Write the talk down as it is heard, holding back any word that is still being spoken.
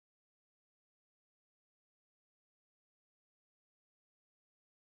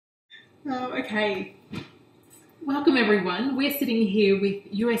Oh, okay. Welcome, everyone. We're sitting here with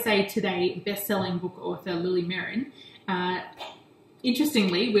USA Today bestselling book author Lilly Mirren.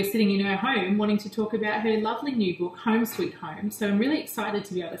 Interestingly, we're sitting in her home wanting to talk about her lovely new book, Home Sweet Home. So I'm really excited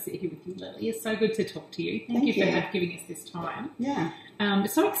to be able to sit here with you, Lilly. It's so good to talk to you. Thank you for giving us this time. Yeah.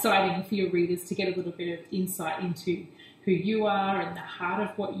 It's so exciting for your readers to get a little bit of insight into who you are and the heart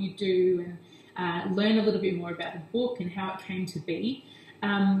of what you do, and learn a little bit more about the book and how it came to be.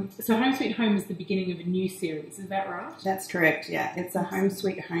 So Home Sweet Home is the beginning of a new series, is that right? That's correct, yeah. It's a Home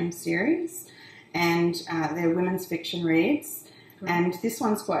Sweet Home series, and they're women's fiction reads. Great. And this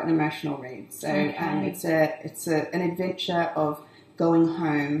one's quite an emotional read. So it's an adventure of going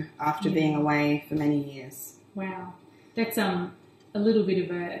home after being away for many years. Wow. That's a little bit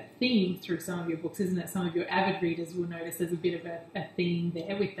of a theme through some of your books, isn't it? Some of your avid readers will notice there's a bit of a theme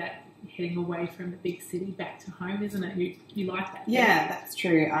there with that heading away from the big city back to home, isn't it? You like that? Yeah, that's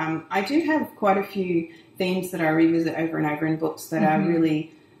true. I do have quite a few themes that I revisit over and over in books that are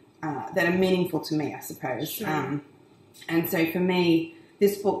really that are meaningful to me, I suppose. Sure. And so for me,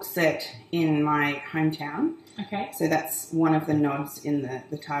 this book's set in my hometown. Okay. So that's one of the nods in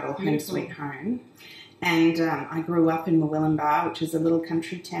the title, Home Sweet Home. And I grew up in Murwillumbah, which is a little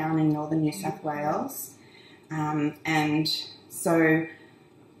country town in northern New South Wales. And so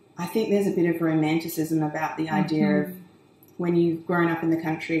I think there's a bit of romanticism about the idea of when you've grown up in the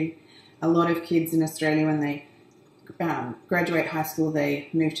country. A lot of kids in Australia, when they graduate high school, they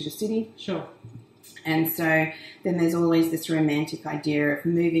move to the city. Sure. And so then there's always this romantic idea of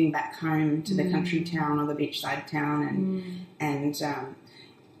moving back home to the country town or the beachside town and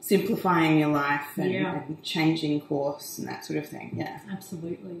simplifying your life and changing course and that sort of thing. Yeah,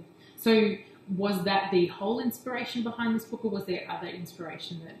 absolutely. So was that the whole inspiration behind this book, or was there other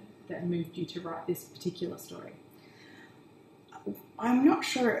inspiration that moved you to write this particular story? I'm not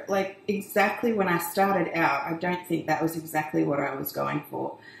sure, exactly when I started out, I don't think that was exactly what I was going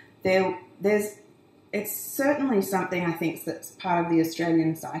for. It's certainly something I think that's part of the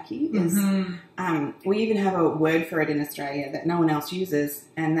Australian psyche. We even have a word for it in Australia that no one else uses,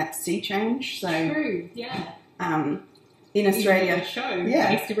 and that's sea change. So true, yeah. In Australia, a show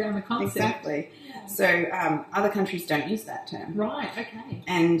based around the concept. Exactly. Yeah. So other countries don't use that term. Right. Okay.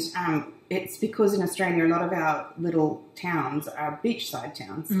 And it's because in Australia, a lot of our little towns are beachside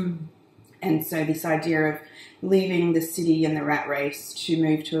towns. And so this idea of leaving the city and the rat race to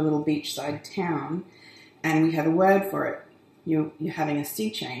move to a little beachside town, and we have a word for it, you're having a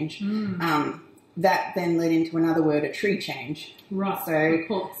sea change, that then led into another word, a tree change. Right, so, of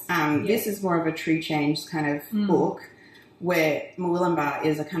course. This is more of a tree change kind of book, where Murwillumbah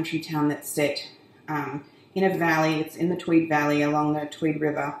is a country town that's set in a valley. It's in the Tweed Valley along the Tweed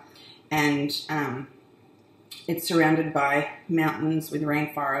River, and it's surrounded by mountains with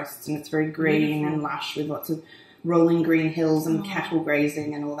rainforests, and it's very green and lush with lots of rolling green hills and cattle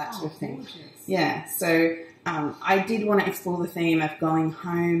grazing and all that sort of thing. Gorgeous. Yeah, so I did want to explore the theme of going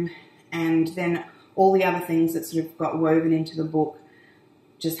home, and then all the other things that sort of got woven into the book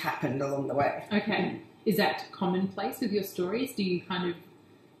just happened along the way. Okay. Is that commonplace with your stories? Do you kind of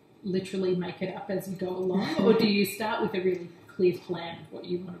literally make it up as you go along, or do you start with a really clear plan of what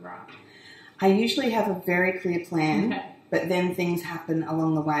you want to write? I usually have a very clear plan, but then things happen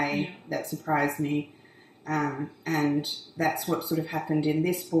along the way that surprise me. And that's what sort of happened in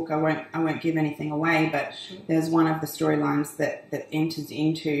this book. I won't give anything away, but there's one of the storylines that enters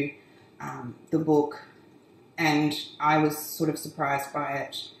into the book, and I was sort of surprised by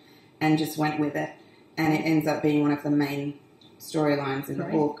it and just went with it, and it ends up being one of the main storylines in the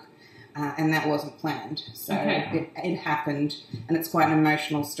book. And that wasn't planned, so it happened, and it's quite an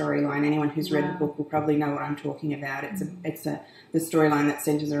emotional storyline. Anyone who's read the book will probably know what I'm talking about. It's the storyline that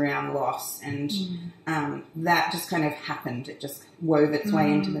centres around loss, and that just kind of happened. It just wove its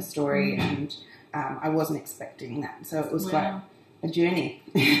way into the story, and I wasn't expecting that, so it was quite a journey.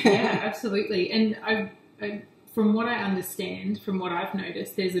 Yeah, absolutely. And I, from what I understand, from what I've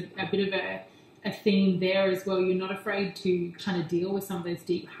noticed, there's a bit of a theme there as well. You're not afraid to kind of deal with some of those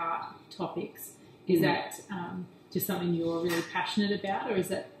deep heart topics. Is that just something you're really passionate about, or is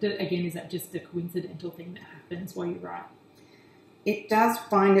that just a coincidental thing that happens while you write? It does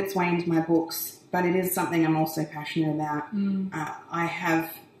find its way into my books, but it is something I'm also passionate about. I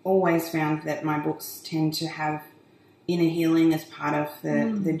have always found that my books tend to have inner healing as part of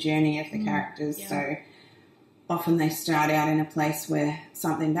the journey of the characters. Yeah. So often they start out in a place where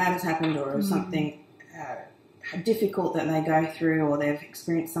something bad has happened, or something difficult that they go through, or they've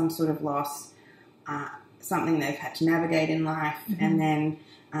experienced some sort of loss, something they've had to navigate in life, and then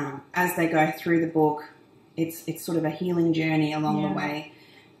as they go through the book, it's sort of a healing journey along the way.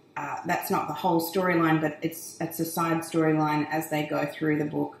 that's not the whole storyline, but it's a side storyline as they go through the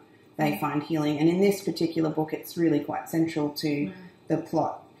book. They find healing, and in this particular book, it's really quite central to the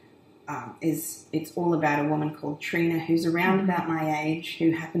plot. It's all about a woman called Trina, who's around about my age,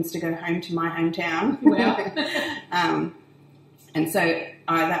 who happens to go home to my hometown. Wow. And so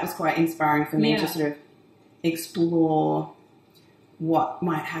that was quite inspiring for me to sort of explore what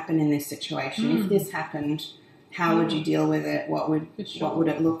might happen in this situation. If this happened, how would you deal with it? What would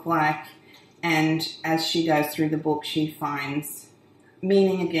it look like? And as she goes through the book, she finds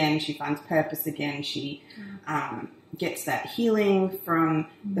meaning again. She finds purpose again. She gets that healing from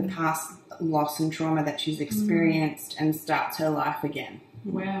the past loss and trauma that she's experienced and starts her life again.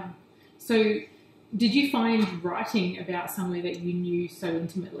 Wow. So did you find writing about somewhere that you knew so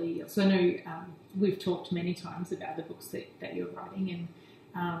intimately? So I know we've talked many times about the books that you're writing,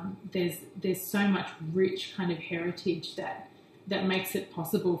 and there's so much rich kind of heritage that makes it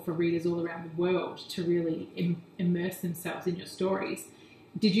possible for readers all around the world to really immerse themselves in your stories.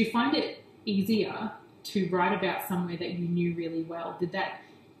 Did you find it easier to write about somewhere that you knew really well? Did that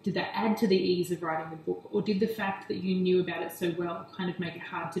add to the ease of writing the book, or did the fact that you knew about it so well kind of make it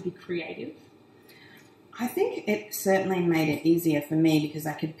hard to be creative? I think it certainly made it easier for me because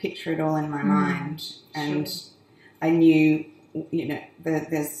I could picture it all in my mind, and I knew,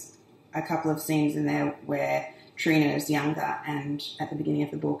 there's a couple of scenes in there where Trina is younger and at the beginning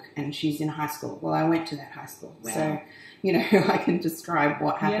of the book, and she's in high school. Well, I went to that high school, so I can describe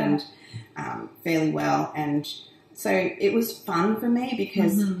what happened fairly well, and so it was fun for me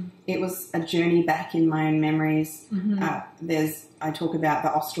because it was a journey back in my own memories. I talk about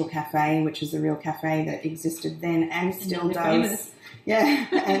the Austral Cafe, which is a real cafe that existed then and still does. Famous. Yeah,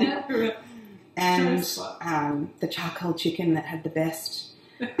 and the charcoal chicken that had the best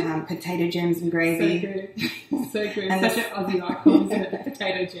potato gems and gravy. So good. And such an Aussie icon, isn't it?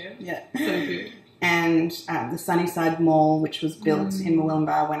 Potato gem. Yeah. So good. And the Sunnyside Mall, which was built in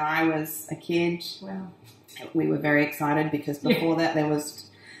Murwillumbah when I was a kid. Wow. We were very excited because before that there was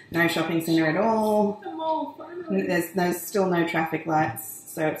no shopping centre at all. The mall, finally. There's still no traffic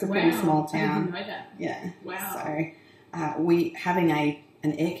lights, so it's a pretty small town. I didn't know that. Yeah. Wow. So we having an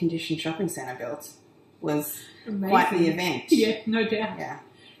air-conditioned shopping centre built was amazing. Quite the event. Yeah, no doubt. Yeah.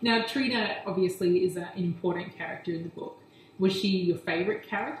 Now, Trina obviously is an important character in the book. Was she your favourite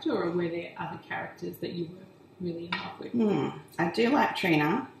character, or were there other characters that you were really in love with? I do like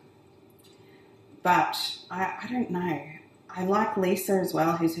Trina, but I don't know. I like Lisa as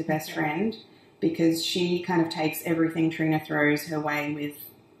well, who's her best friend, because she kind of takes everything Trina throws her way with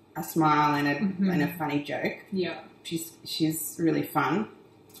a smile and a funny joke. Yeah. She's really fun.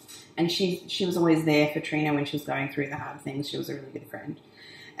 And she was always there for Trina when she was going through the hard things. She was a really good friend.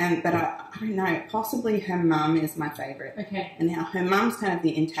 But I don't know, possibly her mum is my favourite. Okay. And now her mum's kind of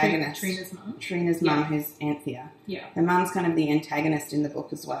the antagonist. Trina's mum, who's Anthea. Yeah. Her mum's kind of the antagonist in the book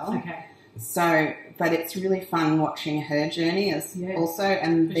as well. Okay. So, but it's really fun watching her journey also,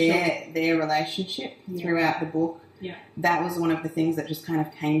 and their relationship throughout the book. Yeah. That was one of the things that just kind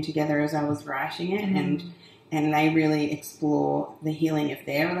of came together as I was writing it, and they really explore the healing of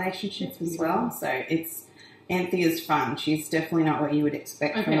their relationship as well. So Anthea's fun. She's definitely not what you would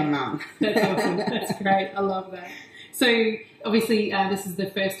expect from a mum. That's awesome. That's great. I love that. So obviously this is the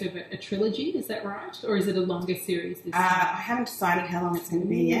first of a trilogy, is that right? Or is it a longer series this time? I haven't decided how long it's going to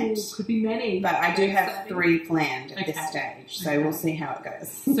be yet. Could be many. But I do have 3 planned at this stage, so we'll see how it goes.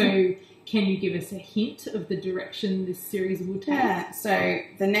 So can you give us a hint of the direction this series will take? Yeah, so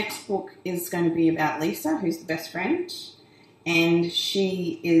the next book is going to be about Lisa, who's the best friend, and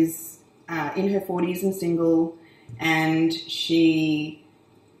she is in her 40s and single, and she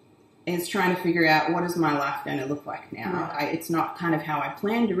is trying to figure out what is my life going to look like now. Right. It's not kind of how I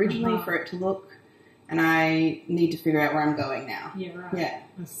planned originally for it to look, and I need to figure out where I'm going now. Yeah, right. Yeah,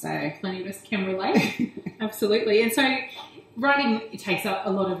 so plenty of us can relate. Absolutely. And so writing, it takes up a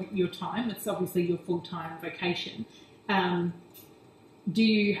lot of your time. It's obviously your full-time vocation. Do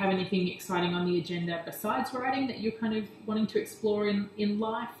you have anything exciting on the agenda besides writing that you're kind of wanting to explore in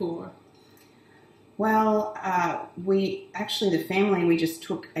life, or? Well, the family, we just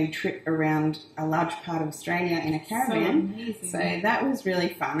took a trip around a large part of Australia in a caravan. So amazing. So that was really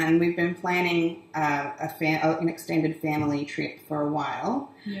fun, and we've been planning an extended family trip for a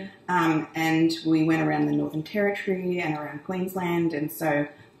while. Yeah. And we went around the Northern Territory and around Queensland, and so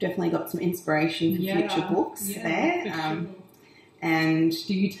definitely got some inspiration for future books there. Sure. And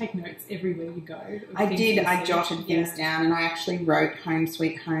do you take notes everywhere you go? I did. I jotted things down, and I actually wrote Home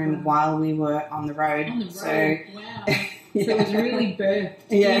Sweet Home while we were on the road. On the road, wow. So it was really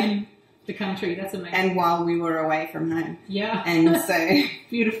birthed in the country. That's amazing. And while we were away from home. Yeah. And so...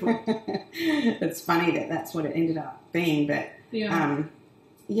 Beautiful. It's funny that that's what it ended up being. But,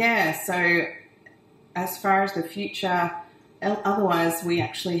 so as far as the future, otherwise we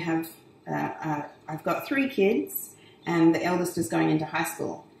actually have... I've got 3 kids, and the eldest is going into high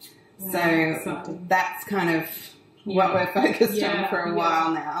school. Wow, so that's kind of what we're focused on for a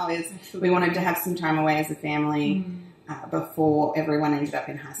while now, is we wanted to have some time away as a family before everyone ended up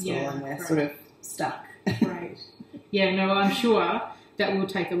in high school, and we're sort of stuck. Right. Yeah, no, I'm sure that will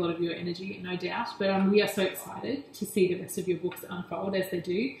take a lot of your energy, no doubt. But we are so excited to see the rest of your books unfold as they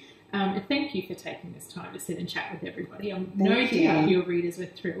do. And thank you for taking this time to sit and chat with everybody. No doubt your readers were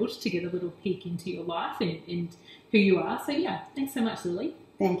thrilled to get a little peek into your life and who you are. So, thanks so much, Lily.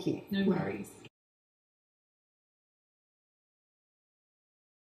 Thank you. No worries.